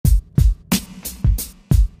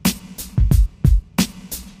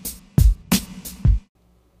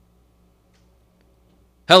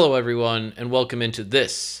Hello, everyone, and welcome into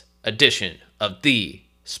this edition of the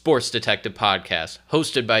Sports Detective Podcast,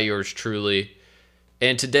 hosted by yours truly.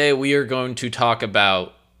 And today we are going to talk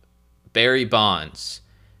about Barry Bonds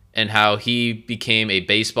and how he became a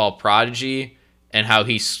baseball prodigy and how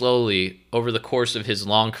he slowly, over the course of his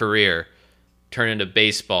long career, turned into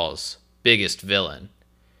baseball's biggest villain.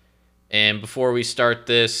 And before we start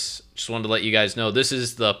this, just wanted to let you guys know this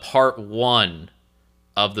is the part one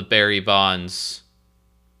of the Barry Bonds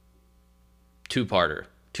two-parter.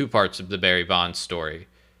 Two parts of the Barry Bonds story.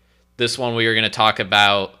 This one we are going to talk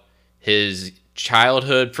about his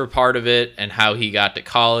childhood for part of it and how he got to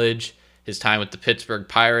college, his time with the Pittsburgh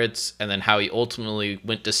Pirates, and then how he ultimately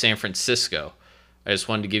went to San Francisco. I just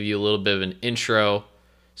wanted to give you a little bit of an intro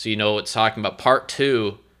so you know what it's talking about. Part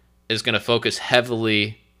two is going to focus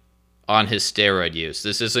heavily on his steroid use.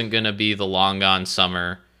 This isn't going to be the long gone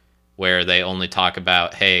summer where they only talk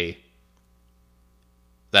about, hey,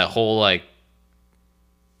 that whole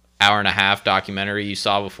hour and a half documentary you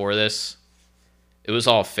saw before this, it was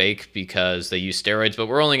all fake because they used steroids, but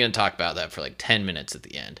we're only going to talk about that for 10 minutes at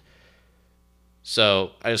the end.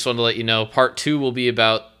 So I just wanted to let you know part two will be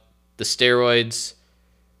about the steroids.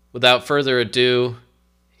 Without further ado,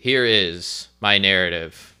 here is my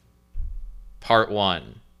narrative. Part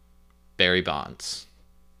one, Barry Bonds.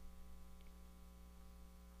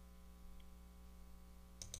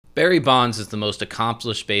 Barry Bonds is the most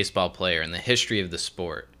accomplished baseball player in the history of the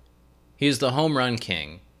sport. He is the home run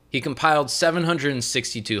king. He compiled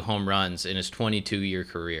 762 home runs in his 22-year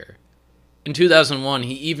career. In 2001,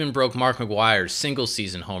 he even broke Mark McGwire's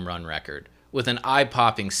single-season home run record with an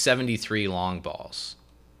eye-popping 73 long balls.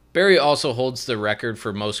 Barry also holds the record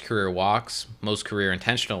for most career walks, most career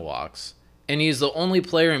intentional walks, and he is the only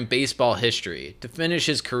player in baseball history to finish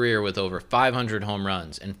his career with over 500 home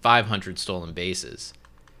runs and 500 stolen bases.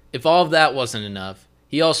 If all of that wasn't enough,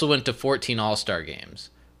 he also went to 14 All-Star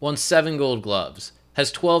games, won 7 Gold Gloves,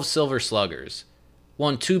 has 12 Silver Sluggers,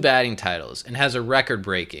 won 2 batting titles, and has a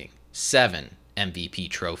record-breaking 7 MVP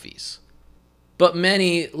trophies. But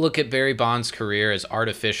many look at Barry Bonds' career as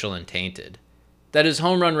artificial and tainted, that his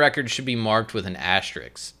home run record should be marked with an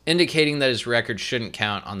asterisk, indicating that his record shouldn't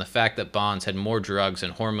count on the fact that Bonds had more drugs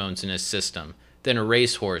and hormones in his system than a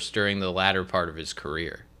racehorse during the latter part of his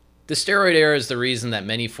career. The steroid era is the reason that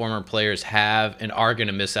many former players have and are going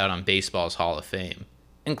to miss out on baseball's Hall of Fame,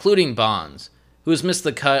 including Bonds, who has missed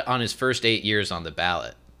the cut on his first 8 years on the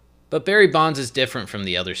ballot. But Barry Bonds is different from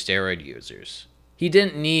the other steroid users. He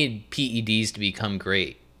didn't need PEDs to become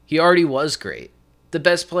great. He already was great. The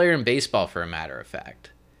best player in baseball, for a matter of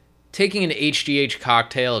fact. Taking an HGH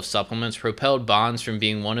cocktail of supplements propelled Bonds from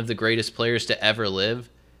being one of the greatest players to ever live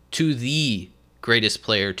to the greatest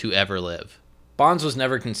player to ever live. Bonds was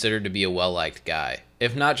never considered to be a well-liked guy,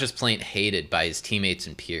 if not just plain hated by his teammates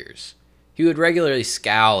and peers. He would regularly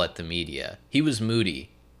scowl at the media. He was moody.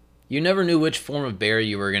 You never knew which form of Barry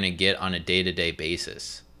you were going to get on a day-to-day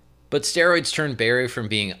basis. But steroids turned Barry from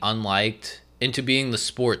being unliked into being the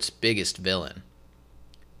sport's biggest villain.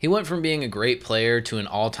 He went from being a great player to an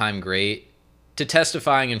all-time great, to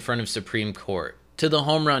testifying in front of Supreme Court, to the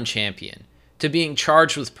home run champion, to being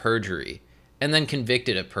charged with perjury, and then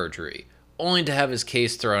convicted of perjury, only to have his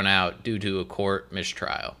case thrown out due to a court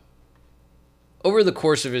mistrial. Over the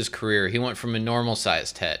course of his career, he went from a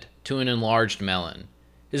normal-sized head to an enlarged melon.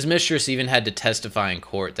 His mistress even had to testify in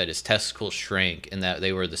court that his testicles shrank and that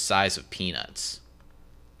they were the size of peanuts.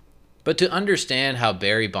 But to understand how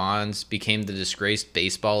Barry Bonds became the disgraced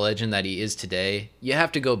baseball legend that he is today, you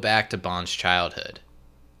have to go back to Bonds' childhood.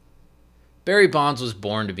 Barry Bonds was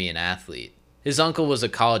born to be an athlete. His uncle was a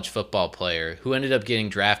college football player who ended up getting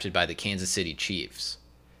drafted by the Kansas City Chiefs.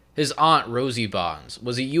 His aunt, Rosie Bonds,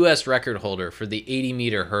 was a U.S. record holder for the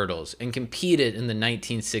 80-meter hurdles and competed in the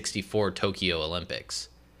 1964 Tokyo Olympics.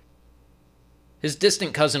 His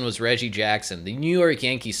distant cousin was Reggie Jackson, the New York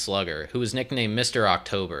Yankees slugger, who was nicknamed Mr.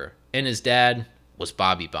 October, and his dad was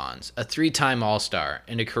Bobby Bonds, a 3-time All-Star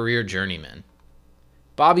and a career journeyman.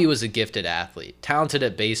 Bobby was a gifted athlete, talented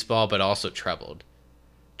at baseball but also troubled.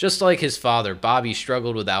 Just like his father, Bobby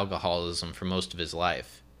struggled with alcoholism for most of his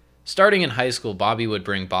life. Starting in high school, Bobby would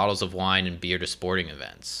bring bottles of wine and beer to sporting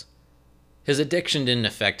events. His addiction didn't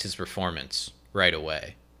affect his performance right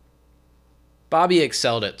away. Bobby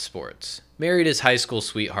excelled at sports, married his high school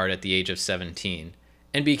sweetheart at the age of 17,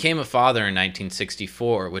 and became a father in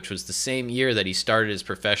 1964, which was the same year that he started his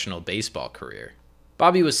professional baseball career.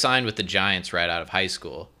 Bobby was signed with the Giants right out of high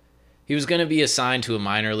school. He was going to be assigned to a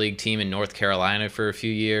minor league team in North Carolina for a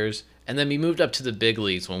few years, and then be moved up to the big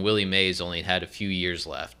leagues when Willie Mays only had a few years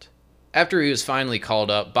left. After he was finally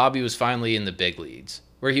called up, Bobby was finally in the big leagues,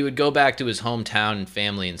 where he would go back to his hometown and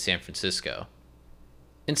family in San Francisco.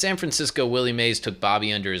 In San Francisco, Willie Mays took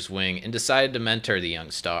Bobby under his wing and decided to mentor the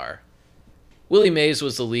young star. Willie Mays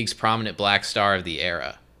was the league's prominent black star of the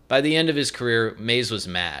era. By the end of his career, Mays was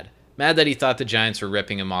mad that he thought the Giants were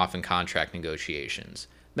ripping him off in contract negotiations,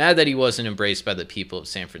 mad that he wasn't embraced by the people of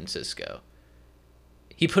San Francisco.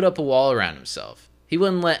 He put up a wall around himself. He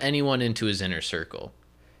wouldn't let anyone into his inner circle.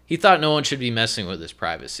 He thought no one should be messing with his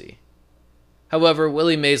privacy. However,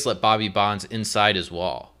 Willie Mays let Bobby Bonds inside his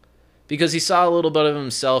wall, because he saw a little bit of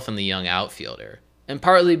himself in the young outfielder, and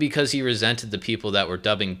partly because he resented the people that were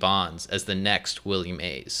dubbing Bonds as the next Willie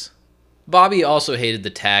Mays. Bobby also hated the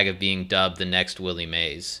tag of being dubbed the next Willie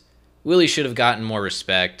Mays. Willie should have gotten more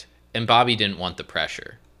respect, and Bobby didn't want the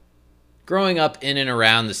pressure. Growing up in and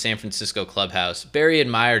around the San Francisco clubhouse, Barry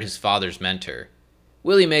admired his father's mentor.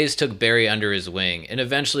 Willie Mays took Barry under his wing and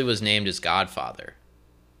eventually was named his godfather.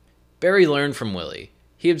 Barry learned from Willie.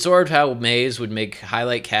 He absorbed how Mays would make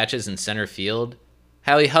highlight catches in center field,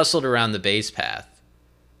 how he hustled around the base path,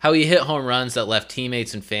 how he hit home runs that left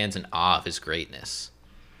teammates and fans in awe of his greatness.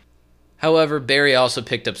 However, Barry also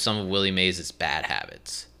picked up some of Willie Mays' bad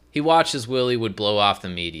habits. He watched as Willie would blow off the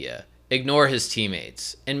media, ignore his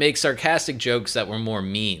teammates, and make sarcastic jokes that were more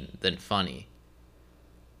mean than funny.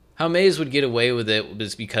 How Mays would get away with it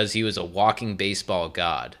was because he was a walking baseball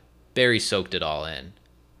god. Barry soaked it all in.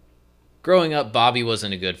 Growing up, Bobby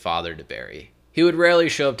wasn't a good father to Barry. He would rarely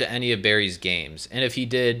show up to any of Barry's games, and if he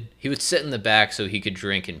did, he would sit in the back so he could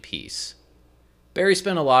drink in peace. Barry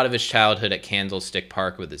spent a lot of his childhood at Candlestick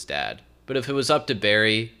Park with his dad, but if it was up to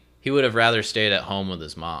Barry, he would have rather stayed at home with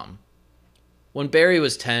his mom. When Barry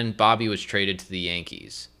was 10, Bobby was traded to the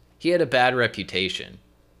Yankees. He had a bad reputation.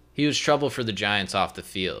 He was trouble for the Giants off the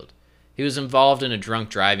field. He was involved in a drunk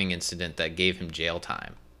driving incident that gave him jail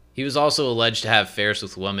time. He was also alleged to have affairs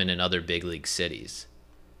with women in other big league cities.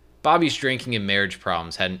 Bobby's drinking and marriage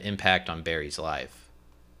problems had an impact on Barry's life.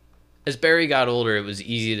 As Barry got older, it was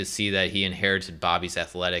easy to see that he inherited Bobby's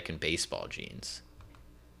athletic and baseball genes.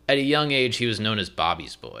 At a young age, he was known as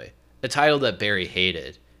Bobby's Boy, a title that Barry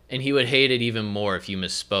hated, and he would hate it even more if you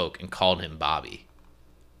misspoke and called him Bobby.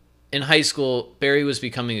 In high school, Barry was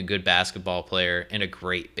becoming a good basketball player and a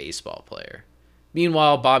great baseball player.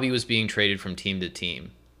 Meanwhile, Bobby was being traded from team to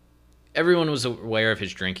team. Everyone was aware of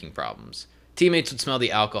his drinking problems. Teammates would smell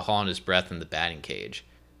the alcohol in his breath in the batting cage.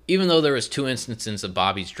 Even though there was 2 instances of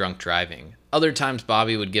Bobby's drunk driving, other times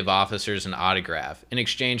Bobby would give officers an autograph in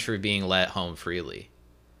exchange for being let home freely.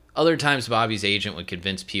 Other times Bobby's agent would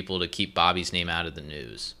convince people to keep Bobby's name out of the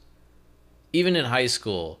news. Even in high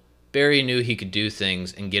school, Barry knew he could do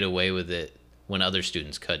things and get away with it when other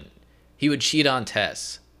students couldn't. He would cheat on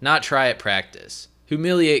tests, not try at practice,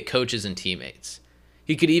 humiliate coaches and teammates.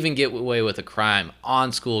 He could even get away with a crime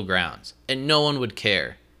on school grounds, and no one would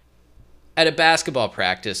care. At a basketball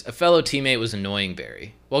practice, a fellow teammate was annoying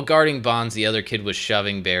Barry. While guarding Bonds, the other kid was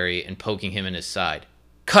shoving Barry and poking him in his side.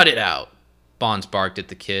 "Cut it out!" Bonds barked at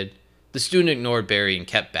the kid. The student ignored Barry and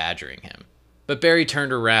kept badgering him. But Barry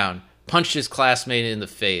turned around, punched his classmate in the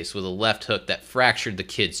face with a left hook that fractured the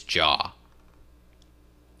kid's jaw.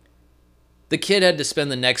 The kid had to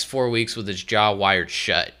spend the next 4 weeks with his jaw wired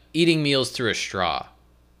shut, eating meals through a straw.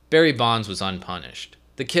 Barry Bonds was unpunished.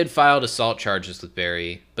 The kid filed assault charges with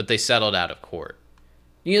Barry, but they settled out of court.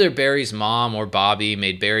 Neither Barry's mom or Bobby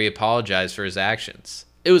made Barry apologize for his actions.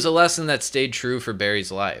 It was a lesson that stayed true for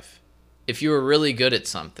Barry's life. If you are really good at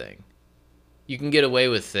something, you can get away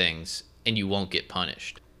with things, and you won't get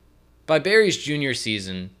punished. By Barry's junior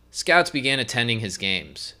season, scouts began attending his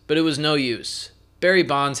games, but it was no use. Barry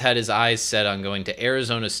Bonds had his eyes set on going to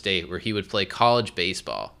Arizona State, where he would play college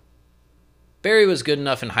baseball. Barry was good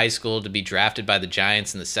enough in high school to be drafted by the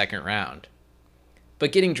Giants in the 2nd round.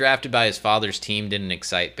 But getting drafted by his father's team didn't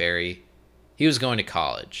excite Barry. He was going to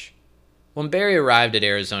college. When Barry arrived at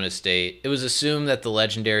Arizona State, it was assumed that the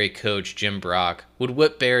legendary coach Jim Brock would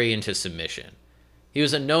whip Barry into submission. He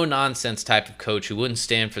was a no-nonsense type of coach who wouldn't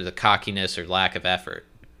stand for the cockiness or lack of effort.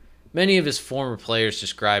 Many of his former players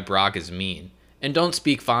describe Brock as mean, and don't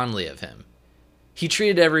speak fondly of him. He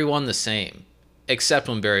treated everyone the same, except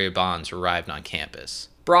when Barry Bonds arrived on campus.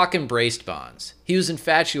 Brock embraced Bonds. He was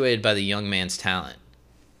infatuated by the young man's talent,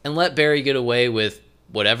 and let Barry get away with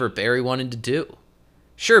whatever Barry wanted to do.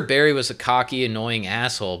 Sure, Barry was a cocky, annoying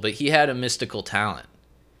asshole, but he had a mystical talent.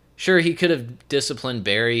 Sure, he could have disciplined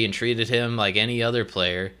Barry and treated him like any other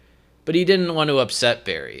player, but he didn't want to upset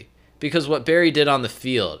Barry, because what Barry did on the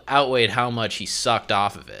field outweighed how much he sucked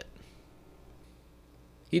off of it.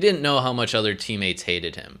 He didn't know how much other teammates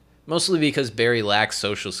hated him, mostly because Barry lacked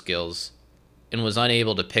social skills and was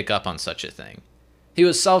unable to pick up on such a thing. He He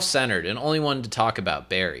was self-centered and only wanted to talk about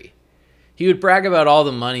Barry. He would brag about all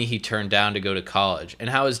the money he turned down to go to college and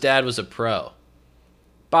how his dad was a pro.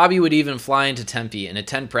 Bobby would even fly into Tempe and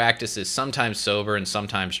attend practices, sometimes sober and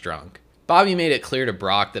sometimes drunk. Bobby made it clear to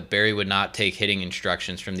Brock that Barry would not take hitting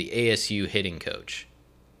instructions from the ASU hitting coach.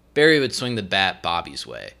 Barry would swing the bat Bobby's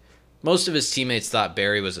way. Most of his teammates thought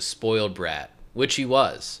Barry was a spoiled brat, which he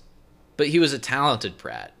was. But he was a talented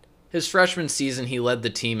brat. His freshman season, he led the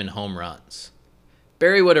team in home runs.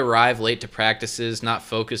 Barry would arrive late to practices, not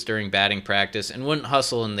focus during batting practice, and wouldn't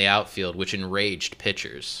hustle in the outfield, which enraged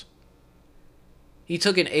pitchers. He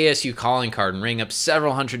took an ASU calling card and rang up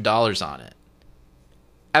several $100s on it.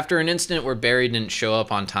 After an incident where Barry didn't show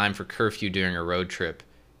up on time for curfew during a road trip,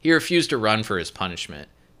 he refused to run for his punishment,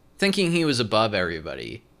 thinking he was above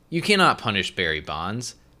everybody. You cannot punish Barry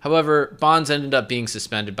Bonds. However, Bonds ended up being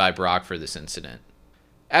suspended by Brock for this incident.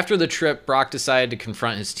 After the trip, Brock decided to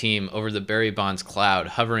confront his team over the Barry Bonds cloud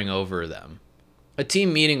hovering over them. A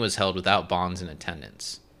team meeting was held without Bonds in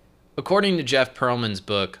attendance. According to Jeff Pearlman's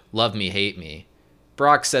book, Love Me, Hate Me,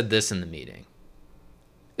 Brock said this in the meeting.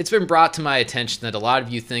 It's been brought to my attention that a lot of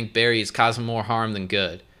you think Barry is causing more harm than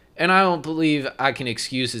good, and I don't believe I can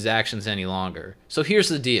excuse his actions any longer. So here's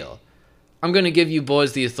the deal. I'm going to give you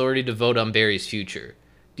boys the authority to vote on Barry's future.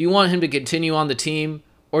 Do you want him to continue on the team,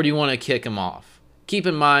 or do you want to kick him off? Keep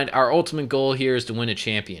in mind, our ultimate goal here is to win a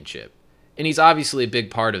championship, and he's obviously a big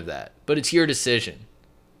part of that, but it's your decision.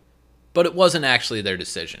 But it wasn't actually their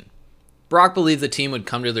decision. Brock believed the team would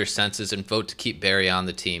come to their senses and vote to keep Barry on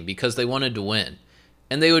the team because they wanted to win,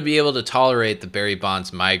 and they would be able to tolerate the Barry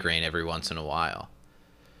Bonds migraine every once in a while.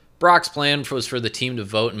 Brock's plan was for the team to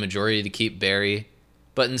vote in majority to keep Barry,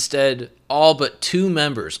 but instead, all but 2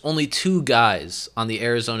 members, only 2 guys on the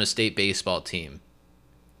Arizona State baseball team,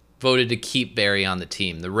 voted to keep Barry on the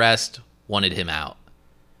team. The rest wanted him out.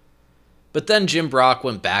 But then Jim Brock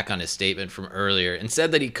went back on his statement from earlier and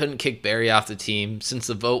said that he couldn't kick Barry off the team since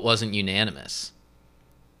the vote wasn't unanimous.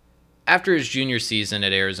 After his junior season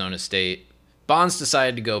at Arizona State, Bonds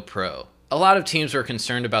decided to go pro. A lot of teams were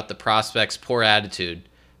concerned about the prospect's poor attitude,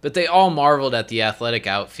 but they all marveled at the athletic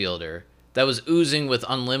outfielder that was oozing with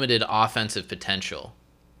unlimited offensive potential.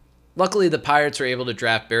 Luckily, the Pirates were able to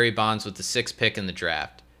draft Barry Bonds with the 6th pick in the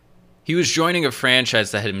draft. He was joining a franchise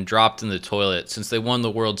that had been dropped in the toilet since they won the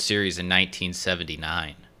World Series in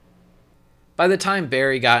 1979. By the time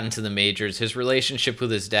Barry got into the majors, his relationship with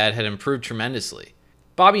his dad had improved tremendously.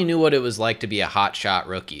 Bobby knew what it was like to be a hotshot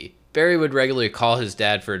rookie. Barry would regularly call his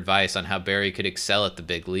dad for advice on how Barry could excel at the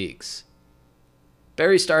big leagues.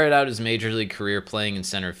 Barry started out his major league career playing in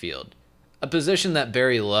center field, a position that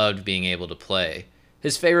Barry loved being able to play.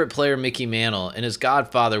 His favorite player, Mickey Mantle, and his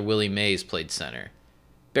godfather, Willie Mays, played center.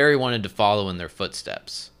 Barry wanted to follow in their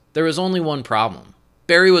footsteps. There was only one problem.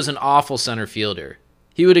 Barry was an awful center fielder.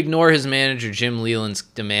 He would ignore his manager Jim Leland's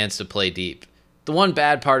demands to play deep. The one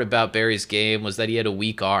bad part about Barry's game was that he had a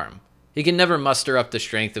weak arm. He could never muster up the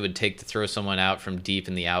strength it would take to throw someone out from deep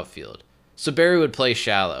in the outfield. So Barry would play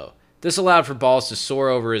shallow. This allowed for balls to soar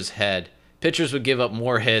over his head. Pitchers would give up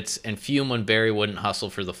more hits and fume when Barry wouldn't hustle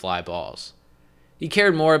for the fly balls. He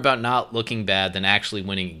cared more about not looking bad than actually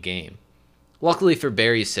winning a game. Luckily for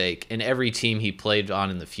Barry's sake, and every team he played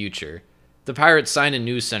on in the future, the Pirates signed a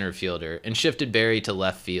new center fielder and shifted Barry to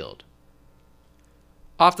left field.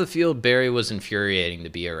 Off the field, Barry was infuriating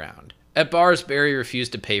to be around. At bars, Barry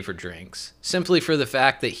refused to pay for drinks, simply for the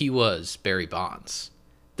fact that he was Barry Bonds.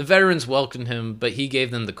 The veterans welcomed him, but he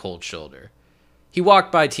gave them the cold shoulder. He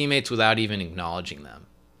walked by teammates without even acknowledging them.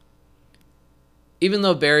 Even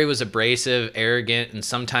though Barry was abrasive, arrogant, and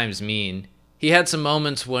sometimes mean, he had some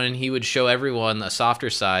moments when he would show everyone a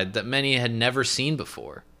softer side that many had never seen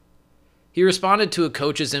before. He responded to a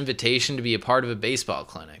coach's invitation to be a part of a baseball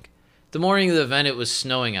clinic. The morning of the event, it was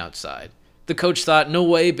snowing outside. The coach thought no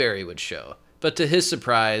way Barry would show, but to his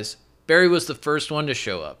surprise, Barry was the first one to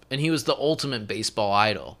show up, and he was the ultimate baseball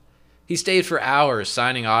idol. He stayed for hours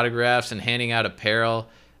signing autographs and handing out apparel,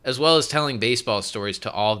 as well as telling baseball stories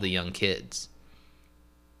to all of the young kids.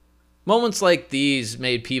 Moments like these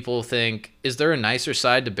made people think, is there a nicer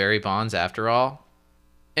side to Barry Bonds after all?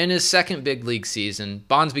 In his second big league season,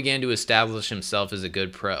 Bonds began to establish himself as a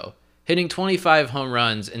good pro, hitting 25 home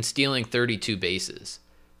runs and stealing 32 bases.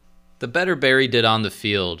 The better Barry did on the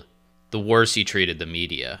field, the worse he treated the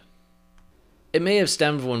media. It may have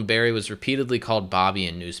stemmed when Barry was repeatedly called Bobby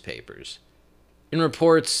in newspapers. In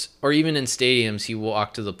reports, or even in stadiums he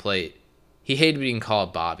walked to the plate, he hated being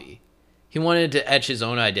called Bobby. He wanted to etch his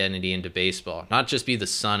own identity into baseball, not just be the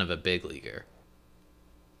son of a big leaguer.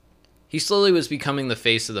 He slowly was becoming the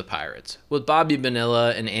face of the Pirates. With Bobby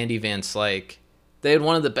Bonilla and Andy Van Slyke, They had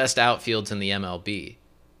one of the best outfields in the MLB.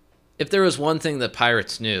 If there was one thing that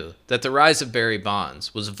Pirates knew, that the rise of Barry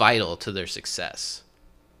Bonds was vital to their success.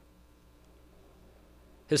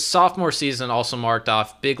 His sophomore season also marked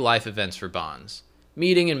off big life events for Bonds.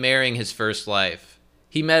 Meeting and marrying his first wife.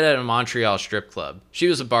 He met at a Montreal strip club. She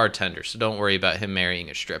was a bartender, so don't worry about him marrying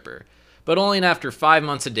a stripper. But only after 5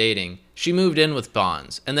 months of dating, she moved in with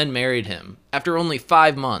Bonds and then married him, after only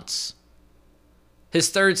 5 months. His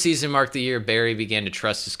third season marked the year Barry began to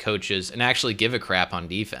trust his coaches and actually give a crap on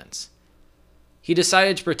defense. He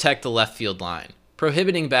decided to protect the left field line,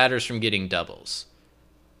 prohibiting batters from getting doubles.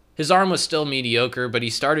 His arm was still mediocre, but he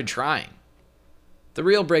started trying. The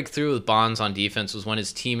real breakthrough with Bonds on defense was when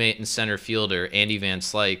his teammate and center fielder, Andy Van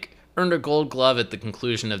Slyke, earned a gold glove at the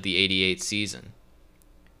conclusion of the '88 season.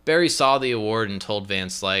 Barry saw the award and told Van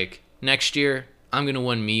Slyke, "Next year, I'm going to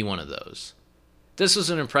win me one of those." This was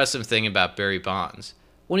an impressive thing about Barry Bonds.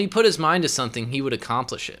 When he put his mind to something, he would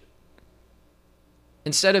accomplish it.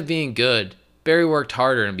 Instead of being good, Barry worked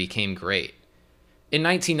harder and became great. In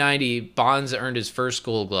 1990, Bonds earned his first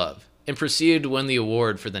gold glove and proceeded to win the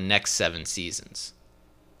award for the next 7 seasons.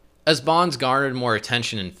 As Bonds garnered more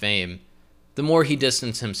attention and fame, the more he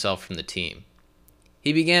distanced himself from the team.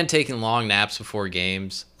 He began taking long naps before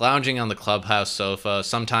games, lounging on the clubhouse sofa,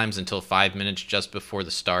 sometimes until 5 minutes just before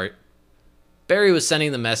the start. Barry was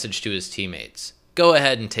sending the message to his teammates, "Go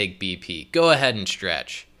ahead and take BP, go ahead and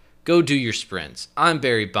stretch, go do your sprints. I'm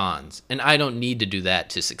Barry Bonds, and I don't need to do that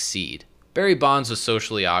to succeed." Barry Bonds was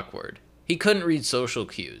socially awkward. He couldn't read social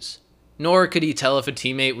cues, nor could he tell if a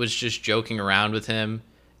teammate was just joking around with him,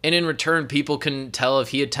 and in return people couldn't tell if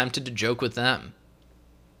he attempted to joke with them.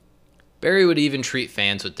 Barry would even treat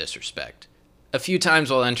fans with disrespect. A few times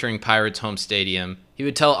while entering Pirates' home stadium, he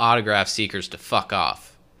would tell autograph seekers to fuck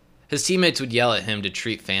off. His teammates would yell at him to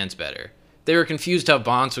treat fans better. They were confused how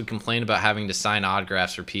Bonds would complain about having to sign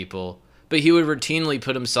autographs for people, but he would routinely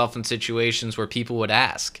put himself in situations where people would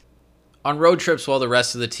ask. On road trips while the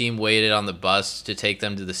rest of the team waited on the bus to take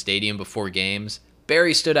them to the stadium before games,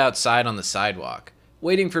 Barry stood outside on the sidewalk,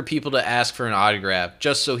 waiting for people to ask for an autograph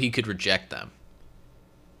just so he could reject them.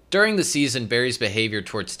 During the season, Barry's behavior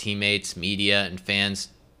towards teammates, media, and fans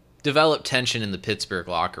developed tension in the Pittsburgh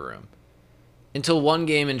locker room. Until one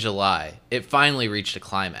game in July, it finally reached a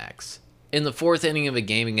climax. In the 4th inning of a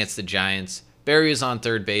game against the Giants, Barry was on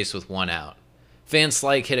third base with 1 out. Van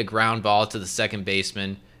Slyke hit a ground ball to the second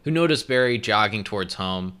baseman, who noticed Barry jogging towards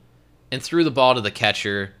home, and threw the ball to the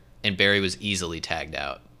catcher, and Barry was easily tagged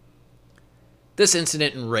out. This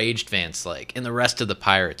incident enraged Van Slyke and the rest of the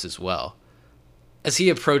Pirates as well. As he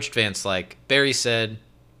approached Van Slyke, Barry said,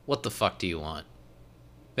 "What the fuck do you want?"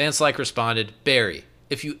 Van Slyke responded, "Barry,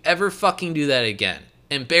 if you ever fucking do that again,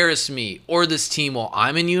 embarrass me or this team while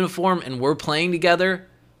I'm in uniform and we're playing together,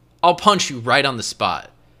 I'll punch you right on the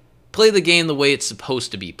spot. Play the game the way it's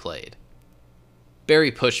supposed to be played."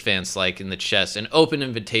 Barry pushed Van Slyke in the chest, an open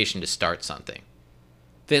invitation to start something.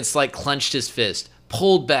 Van Slyke clenched his fist,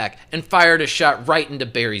 pulled back, and fired a shot right into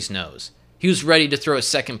Barry's nose. He was ready to throw a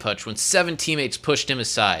second punch when 7 teammates pushed him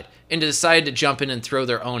aside and decided to jump in and throw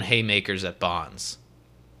their own haymakers at Bonds.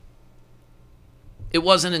 It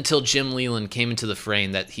wasn't until Jim Leyland came into the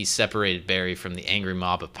frame that he separated Barry from the angry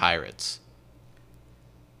mob of Pirates.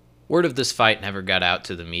 Word of this fight never got out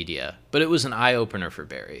to the media, but it was an eye-opener for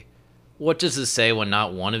Barry. What does this say when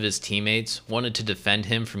not one of his teammates wanted to defend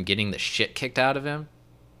him from getting the shit kicked out of him?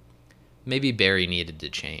 Maybe Barry needed to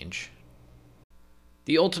change.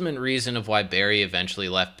 The ultimate reason of why Barry eventually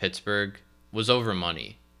left Pittsburgh was over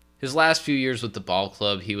money. His last few years with the ball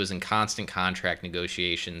club, he was in constant contract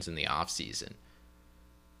negotiations in the offseason.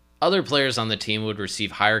 Other players on the team would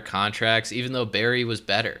receive higher contracts even though Barry was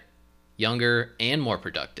better, younger, and more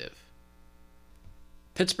productive.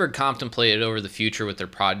 Pittsburgh contemplated over the future with their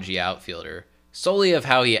prodigy outfielder, solely of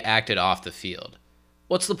how he acted off the field.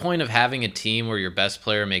 What's the point of having a team where your best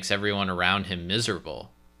player makes everyone around him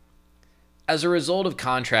miserable? As a result of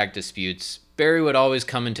contract disputes, Barry would always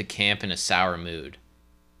come into camp in a sour mood.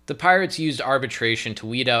 The Pirates used arbitration to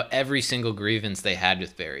weed out every single grievance they had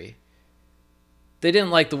with Barry. They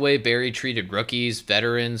didn't like the way Barry treated rookies,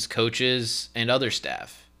 veterans, coaches, and other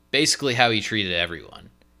staff, basically how he treated everyone.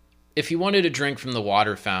 If he wanted to drink from the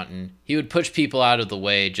water fountain, he would push people out of the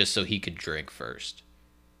way just so he could drink first.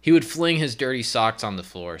 He would fling his dirty socks on the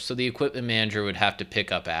floor so the equipment manager would have to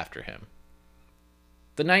pick up after him.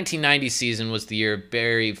 The 1990 season was the year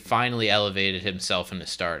Barry finally elevated himself into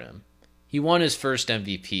stardom. He won his first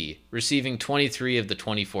MVP, receiving 23 of the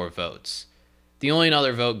 24 votes, the only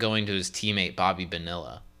other vote going to his teammate Bobby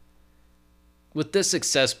Bonilla. With this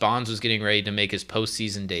success, Bonds was getting ready to make his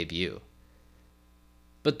postseason debut.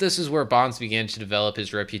 But this is where Bonds began to develop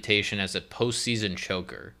his reputation as a postseason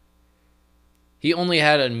choker. He only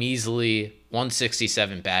had a measly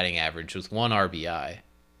 167 batting average with 1 RBI.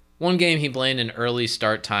 One game he blamed an early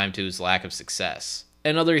start time to his lack of success.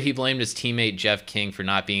 Another he blamed his teammate Jeff King for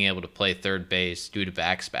not being able to play third base due to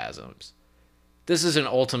back spasms. This is an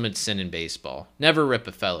ultimate sin in baseball. Never rip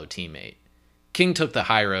a fellow teammate. King took the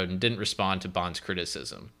high road and didn't respond to Bonds'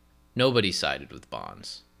 criticism. Nobody sided with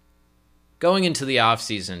Bonds. Going into the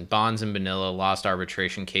offseason, Bonds and Bonilla lost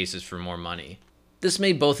arbitration cases for more money. This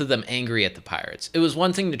made both of them angry at the Pirates. It was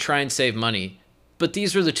one thing to try and save money, but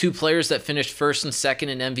these were the two players that finished first and second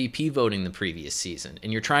in MVP voting the previous season,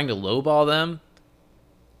 and you're trying to lowball them?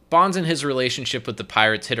 Bonds and his relationship with the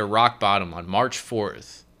Pirates hit a rock bottom on March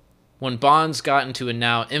 4th, when Bonds got into a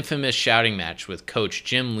now infamous shouting match with coach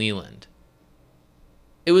Jim Leyland.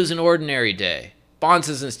 It was an ordinary day. Bonds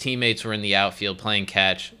and his teammates were in the outfield playing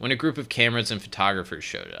catch when a group of cameras and photographers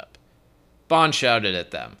showed up. Bonds shouted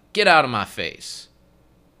at them, "Get out of my face."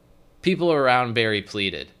 People around Barry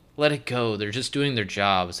pleaded, "Let it go, they're just doing their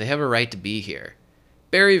jobs, they have a right to be here."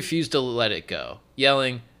 Barry refused to let it go,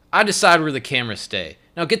 yelling, "I decide where the cameras stay,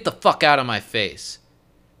 now get the fuck out of my face."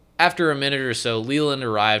 After a minute or so, Leland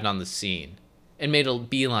arrived on the scene and made a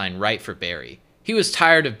beeline right for Barry. He was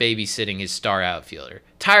tired of babysitting his star outfielder,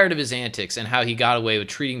 tired of his antics and how he got away with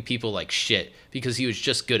treating people like shit because he was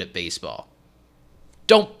just good at baseball.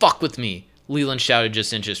 "Don't fuck with me," Leland shouted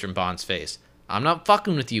just inches from Bonds' face. "I'm not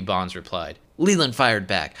fucking with you," Bonds replied. Leland fired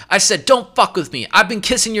back. "I said don't fuck with me. I've been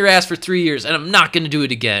kissing your ass for 3 years and I'm not going to do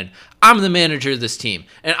it again. I'm the manager of this team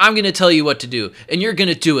and I'm going to tell you what to do and you're going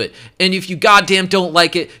to do it. And if you goddamn don't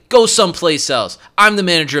like it, go someplace else. I'm the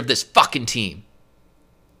manager of this fucking team."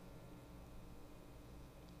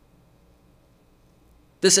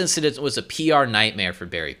 This incident was a PR nightmare for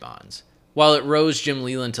Barry Bonds. While it rose Jim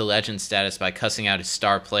Leyland to legend status by cussing out his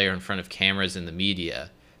star player in front of cameras and the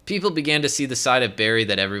media, people began to see the side of Barry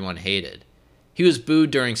that everyone hated. He was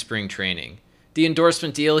booed during spring training. The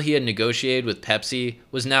endorsement deal he had negotiated with Pepsi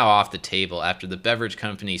was now off the table after the beverage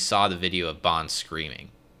company saw the video of Bonds screaming.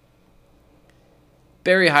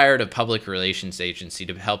 Barry hired a public relations agency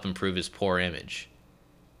to help improve his poor image.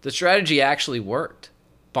 The strategy actually worked.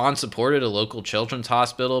 Bonds supported a local children's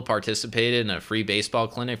hospital, participated in a free baseball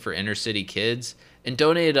clinic for inner-city kids, and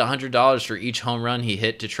donated $100 for each home run he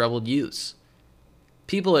hit to troubled youths.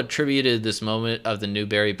 People attributed this moment of the new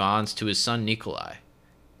Barry Bonds to his son Nikolai.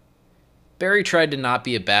 Barry tried to not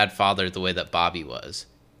be a bad father the way that Bobby was.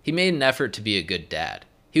 He made an effort to be a good dad.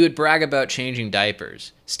 He would brag about changing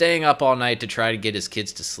diapers, staying up all night to try to get his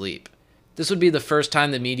kids to sleep. This would be the first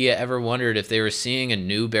time the media ever wondered if they were seeing a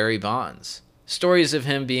new Barry Bonds. Stories of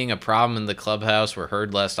him being a problem in the clubhouse were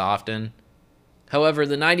heard less often. However,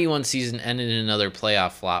 the '91 season ended in another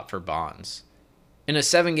playoff flop for Bonds. In a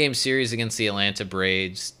 7-game series against the Atlanta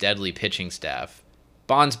Braves' deadly pitching staff,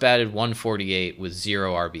 Bonds batted .148 with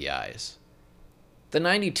 0 RBIs. The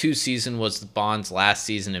 '92 season was Bonds' last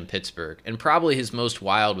season in Pittsburgh, and probably his most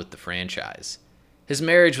wild with the franchise. His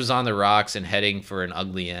marriage was on the rocks and heading for an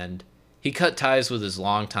ugly end. He cut ties with his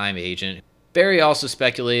longtime agent. Barry also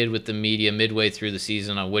speculated with the media midway through the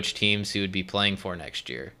season on which teams he would be playing for next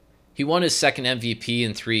year. He won his second MVP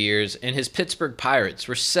in 3 years, and his Pittsburgh Pirates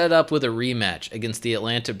were set up with a rematch against the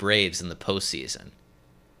Atlanta Braves in the postseason.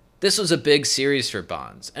 This was a big series for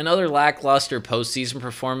Bonds. Another lackluster postseason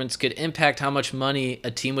performance could impact how much money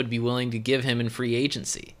a team would be willing to give him in free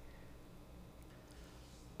agency.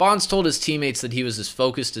 Bonds told his teammates that he was as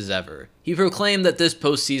focused as ever. He proclaimed that this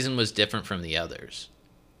postseason was different from the others.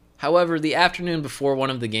 However, the afternoon before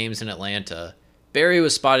one of the games in Atlanta, Barry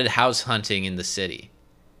was spotted house hunting in the city.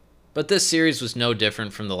 But this series was no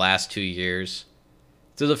different from the last 2 years.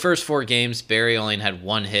 Through the first 4 games, Barry only had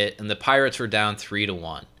 1 hit, and the Pirates were down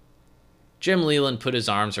 3-1. Jim Leyland put his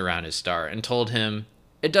arms around his star and told him,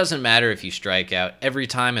 "It doesn't matter if you strike out every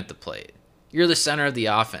time at the plate. You're the center of the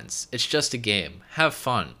offense. It's just a game. Have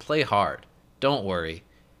fun. Play hard. Don't worry.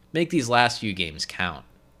 Make these last few games count."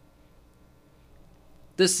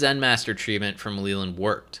 This Zen Master treatment from Leland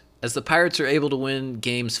worked, as the Pirates are able to win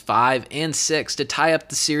games 5 and 6 to tie up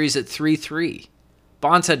the series at 3-3.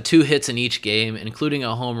 Bonds had 2 hits in each game, including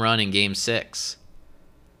a home run in Game 6.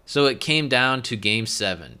 So it came down to Game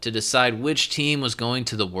 7 to decide which team was going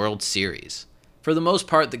to the World Series. For the most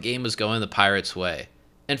part, the game was going the Pirates' way.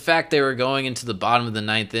 In fact, they were going into the bottom of the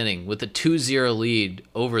 9th inning with a 2-0 lead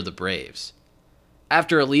over the Braves.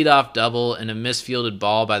 After a leadoff double and a misfielded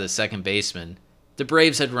ball by the second baseman, the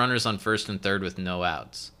Braves had runners on first and third with no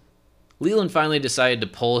outs. Leland finally decided to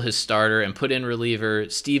pull his starter and put in reliever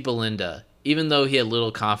Steve Belinda, even though he had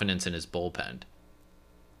little confidence in his bullpen.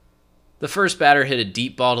 The first batter hit a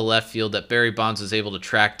deep ball to left field that Barry Bonds was able to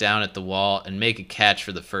track down at the wall and make a catch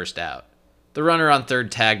for the first out. The runner on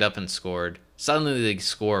third tagged up and scored. Suddenly the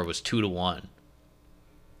score was 2-1.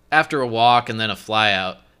 After a walk and then a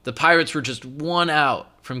flyout, the Pirates were just one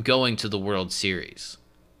out from going to the World Series.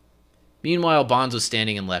 Meanwhile, Bonds was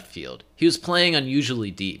standing in left field. He was playing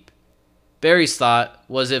unusually deep. Barry's thought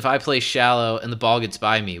was, if I play shallow and the ball gets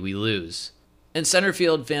by me, we lose. In center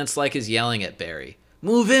field, Vance Like is yelling at Barry,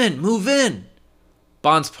 "Move in! Move in!"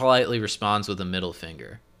 Bonds politely responds with a middle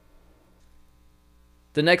finger.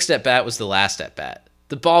 The next at-bat was the last at-bat.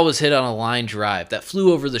 The ball was hit on a line drive that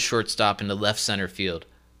flew over the shortstop into left center field.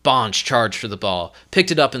 Bonds charged for the ball,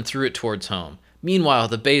 picked it up and threw it towards home. Meanwhile,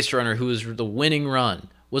 the base runner who was the winning run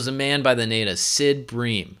was a man by the name of Sid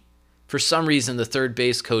Bream. For some reason, the third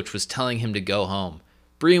base coach was telling him to go home.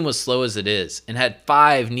 Bream was slow as it is and had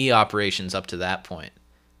 5 knee operations up to that point.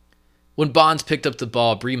 When Bonds picked up the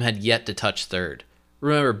ball, Bream had yet to touch third.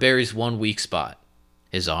 Remember Barry's one weak spot,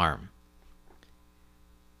 his arm.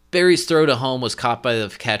 Barry's throw to home was caught by the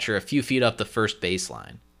catcher a few feet up the first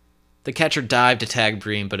baseline. The catcher dived to tag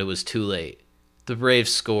Bream, but it was too late. The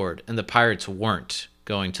Braves scored, and the Pirates weren't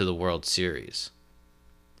going to the World Series.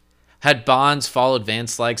 Had Bonds followed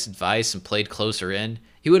Vance Like's advice and played closer in,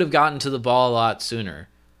 he would have gotten to the ball a lot sooner,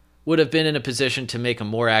 would have been in a position to make a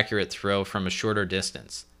more accurate throw from a shorter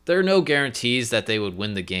distance. There are no guarantees that they would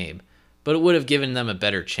win the game, but it would have given them a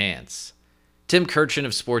better chance. Tim Kirchin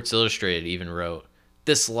of Sports Illustrated even wrote,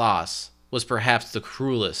 "This loss was perhaps the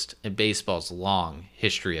cruelest in baseball's long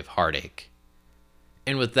history of heartache."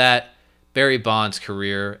 And with that, Barry Bonds'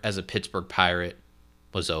 career as a Pittsburgh Pirate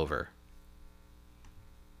was over.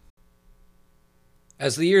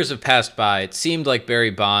 As the years have passed by, it seemed like Barry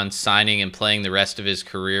Bonds signing and playing the rest of his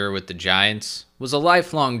career with the Giants was a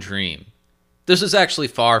lifelong dream. This was actually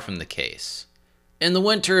far from the case. In the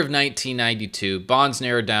winter of 1992, Bonds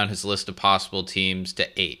narrowed down his list of possible teams to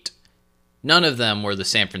 8. None of them were the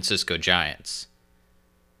San Francisco Giants.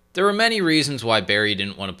 There were many reasons why Barry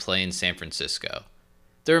didn't want to play in San Francisco.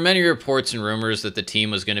 There were many reports and rumors that the team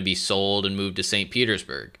was going to be sold and moved to St.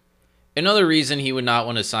 Petersburg. Another reason he would not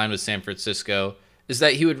want to sign with San Francisco is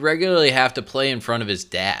that he would regularly have to play in front of his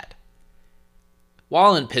dad.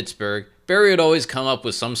 While in Pittsburgh, Barry would always come up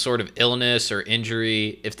with some sort of illness or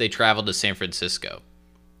injury if they traveled to San Francisco.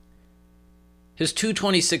 His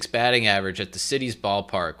 .226 batting average at the city's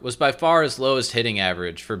ballpark was by far his lowest hitting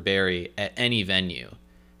average for Barry at any venue.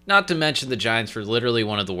 Not to mention the Giants were literally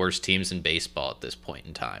one of the worst teams in baseball at this point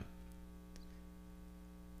in time.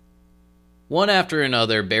 One after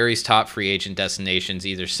another, Barry's top free agent destinations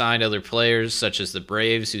either signed other players, such as the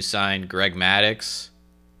Braves, who signed Greg Maddux,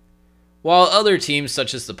 while other teams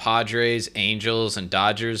such as the Padres, Angels, and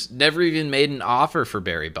Dodgers never even made an offer for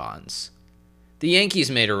Barry Bonds. The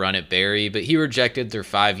Yankees made a run at Barry, but he rejected their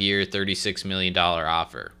 5-year, $36 million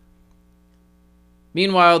offer.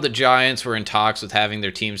 Meanwhile, the Giants were in talks with having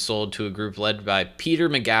their team sold to a group led by Peter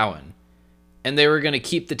McGowan, and they were going to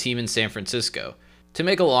keep the team in San Francisco. To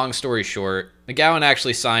make a long story short, McGowan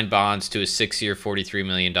actually signed Bonds to a 6-year, $43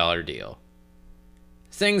 million deal.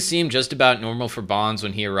 Things seemed just about normal for Bonds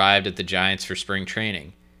when he arrived at the Giants for spring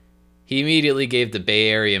training. He immediately gave the Bay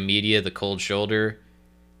Area media the cold shoulder.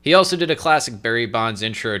 He also did a classic Barry Bonds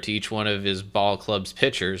intro to each one of his ball club's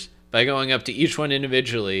pitchers by going up to each one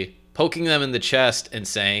individually, poking them in the chest and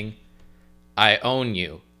saying, "I own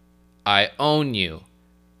you. I own you.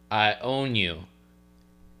 I own you,"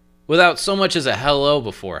 without so much as a hello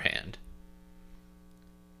beforehand.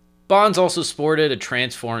 Bonds also sported a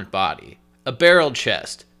transformed body, a barreled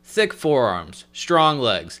chest, thick forearms, strong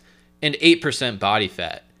legs, and 8% body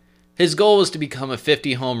fat. His goal was to become a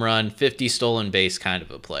 50 home run, 50 stolen base kind of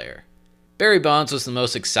a player. Barry Bonds was the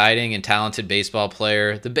most exciting and talented baseball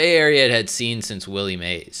player the Bay Area had seen since Willie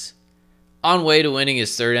Mays. On way to winning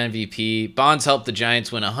his 3rd MVP, Bonds helped the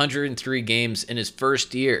Giants win 103 games in his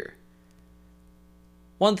first year.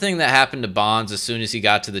 One thing that happened to Bonds as soon as he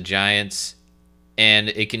got to the Giants, and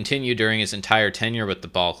it continued during his entire tenure with the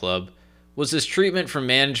ball club, was his treatment from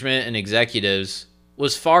management and executives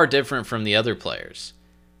was far different from the other players.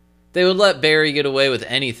 They would let Barry get away with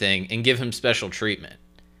anything and give him special treatment.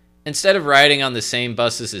 Instead of riding on the same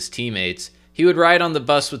bus as his teammates, he would ride on the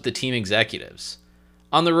bus with the team executives.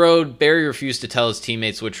 On the road, Barry refused to tell his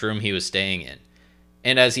teammates which room he was staying in,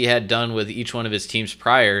 and as he had done with each one of his teams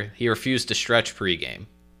prior, he refused to stretch pregame.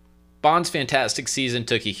 Bonds' fantastic season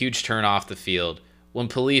took a huge turn off the field when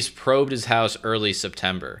police probed his house early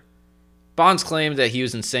September. Bonds claimed that he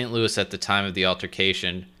was in St. Louis at the time of the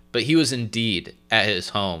altercation, but he was indeed at his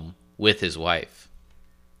home with his wife.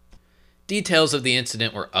 Details of the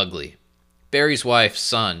incident were ugly. Barry's wife,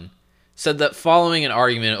 Sun, said that following an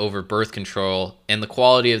argument over birth control and the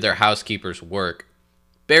quality of their housekeeper's work,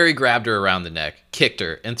 Barry grabbed her around the neck, kicked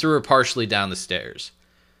her, and threw her partially down the stairs.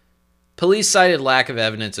 Police cited lack of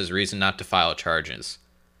evidence as reason not to file charges.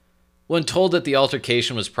 When told that the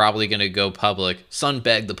altercation was probably going to go public, Sun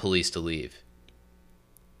begged the police to leave.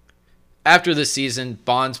 After the season,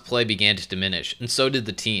 Bond's play began to diminish, and so did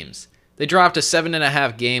the teams. They dropped a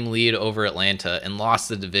 7.5 game lead over Atlanta and lost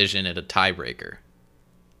the division at a tiebreaker.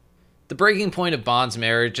 The breaking point of Bond's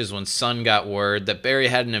marriage is when Sun got word that Barry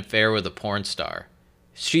had an affair with a porn star.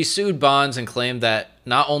 She sued Bonds and claimed that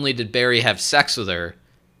not only did Barry have sex with her,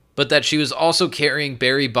 but that she was also carrying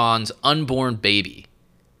Barry Bonds' unborn baby.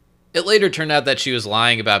 It later turned out that she was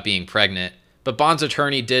lying about being pregnant, but Bonds'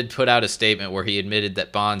 attorney did put out a statement where he admitted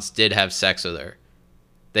that Bonds did have sex with her.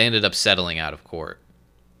 They ended up settling out of court.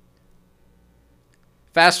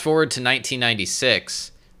 Fast forward to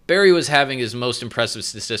 1996, Barry was having his most impressive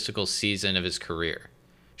statistical season of his career,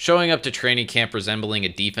 showing up to training camp resembling a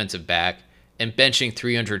defensive back and benching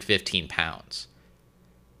 315 pounds.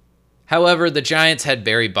 However, the Giants had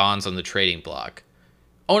Barry Bonds on the trading block.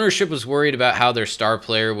 Ownership was worried about how their star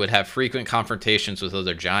player would have frequent confrontations with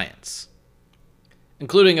other Giants,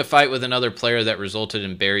 including a fight with another player that resulted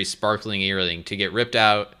in Barry's sparkling earring to get ripped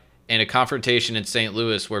out and a confrontation in St.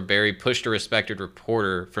 Louis where Barry pushed a respected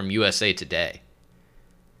reporter from USA Today.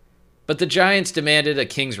 But the Giants demanded a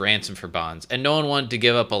king's ransom for Bonds, and no one wanted to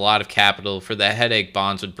give up a lot of capital for the headache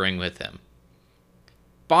Bonds would bring with him.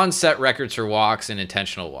 Bonds set records for walks and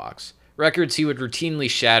intentional walks, records he would routinely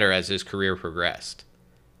shatter as his career progressed.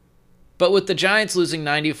 But with the Giants losing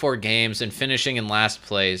 94 games and finishing in last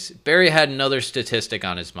place, Barry had another statistic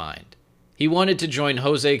on his mind. He wanted to join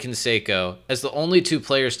Jose Canseco as the only two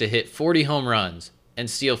players to hit 40 home runs and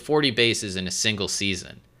steal 40 bases in a single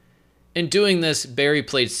season. In doing this, Barry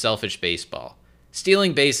played selfish baseball,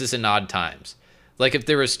 stealing bases in odd times. Like if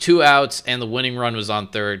there was 2 outs and the winning run was on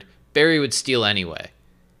third, Barry would steal anyway.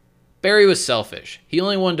 Barry was selfish. He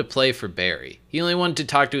only wanted to play for Barry. He only wanted to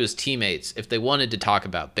talk to his teammates if they wanted to talk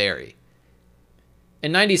about Barry.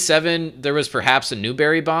 In 97, there was perhaps a new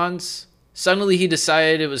Barry Bonds. Suddenly he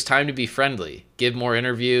decided it was time to be friendly, give more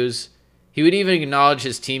interviews. He would even acknowledge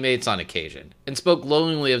his teammates on occasion, and spoke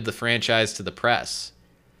glowingly of the franchise to the press.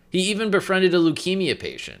 He even befriended a leukemia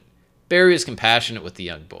patient. Barry was compassionate with the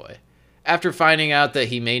young boy. After finding out that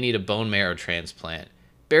he may need a bone marrow transplant,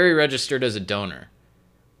 Barry registered as a donor.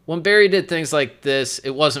 When Barry did things like this, it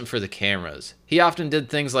wasn't for the cameras. He often did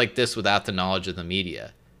things like this without the knowledge of the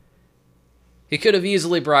media. He could have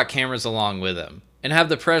easily brought cameras along with him, and have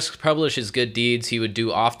the press publish his good deeds he would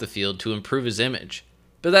do off the field to improve his image.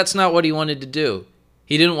 But that's not what he wanted to do.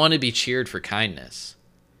 He didn't want to be cheered for kindness.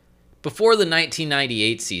 Before the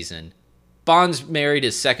 1998 season, Bonds married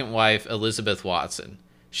his second wife, Elizabeth Watson.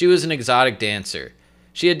 She was an exotic dancer.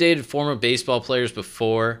 She had dated former baseball players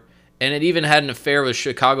before, and had even had an affair with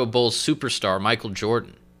Chicago Bulls superstar Michael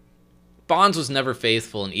Jordan. Bonds was never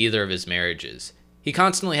faithful in either of his marriages. He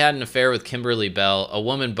constantly had an affair with Kimberly Bell, a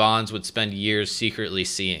woman Bonds would spend years secretly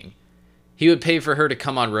seeing. He would pay for her to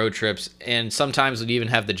come on road trips, and sometimes would even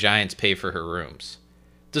have the Giants pay for her rooms.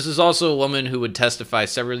 This is also a woman who would testify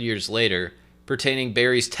several years later pertaining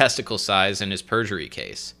Barry's testicle size in his perjury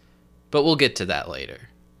case. But we'll get to that later.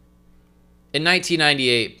 In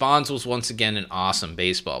 1998, Bonds was once again an awesome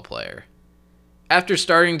baseball player. After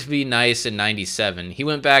starting to be nice in 97, he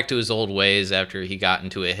went back to his old ways after he got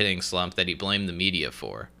into a hitting slump that he blamed the media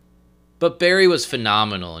for. But Barry was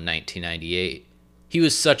phenomenal in 1998. He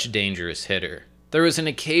was such a dangerous hitter. There was an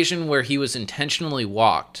occasion where he was intentionally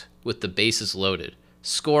walked with the bases loaded,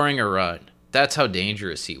 scoring a run. That's how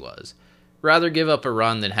dangerous he was. Rather give up a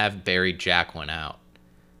run than have Barry jack one out.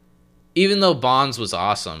 Even though Bonds was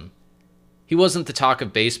awesome, he wasn't the talk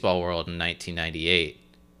of baseball world in 1998.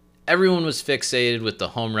 Everyone was fixated with the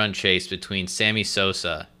home run chase between Sammy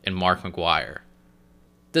Sosa and Mark McGwire.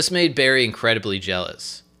 This made Barry incredibly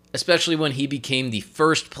jealous, especially when he became the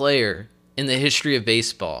first player in the history of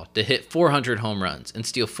baseball to hit 400 home runs and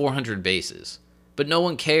steal 400 bases. But no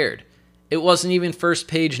one cared. It wasn't even first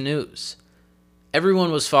page news.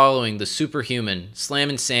 Everyone was following the superhuman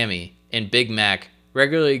Slammin' Sammy and Big Mac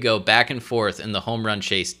regularly go back and forth in the home run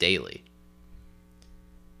chase daily.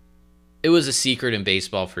 It was a secret in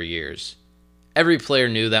baseball for years. Every player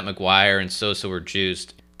knew that McGwire and Sosa were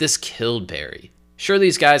juiced. This killed Barry. Sure,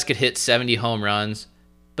 these guys could hit 70 home runs,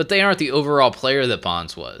 but they aren't the overall player that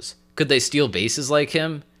Bonds was. Could they steal bases like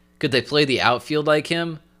him? Could they play the outfield like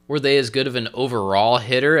him? Were they as good of an overall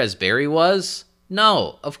hitter as Barry was?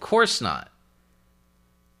 No, of course not.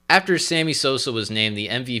 After Sammy Sosa was named the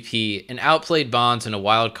MVP and outplayed Bonds in a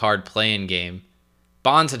wild card play-in game,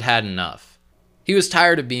 Bonds had had enough. He was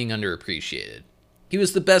tired of being underappreciated. He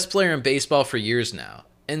was the best player in baseball for years now,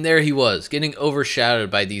 and there he was, getting overshadowed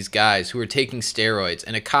by these guys who were taking steroids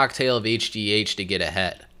and a cocktail of HGH to get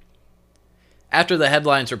ahead. After the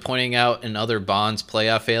headlines were pointing out another Bonds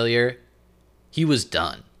playoff failure, he was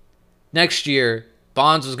done. Next year,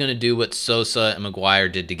 Bonds was going to do what Sosa and McGwire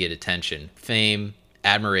did to get attention, fame,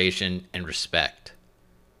 admiration, and respect.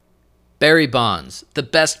 Barry Bonds, the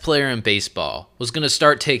best player in baseball, was going to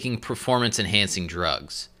start taking performance-enhancing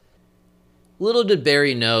drugs. Little did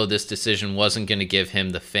Barry know this decision wasn't going to give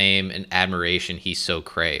him the fame and admiration he so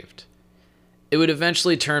craved. It would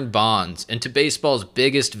eventually turn Bonds into baseball's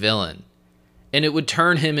biggest villain, and it would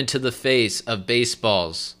turn him into the face of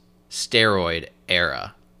baseball's steroid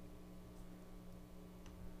era.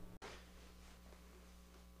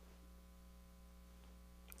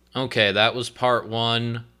 Okay, that was part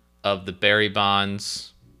 1 of the Barry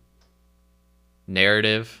Bonds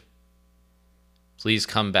narrative. Please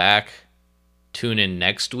come back, tune in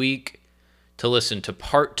next week to listen to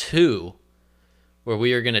part 2, where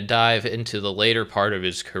we are going to dive into the later part of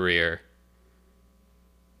his career,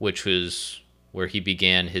 which was where he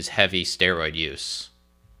began his heavy steroid use,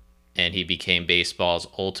 and he became baseball's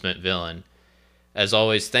ultimate villain. As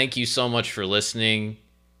always, thank you so much for listening.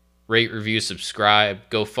 Rate, review, subscribe.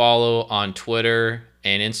 Go follow on Twitter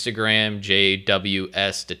and Instagram,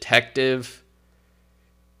 JWS Detective.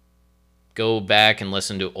 Go back and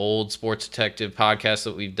listen to old Sports Detective podcasts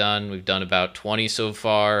that we've done. We've done about 20 so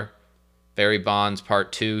far. Barry Bonds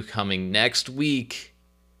Part 2 coming next week.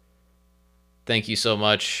 Thank you so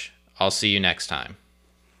much. I'll see you next time.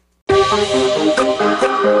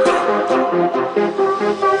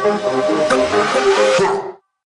 Huh.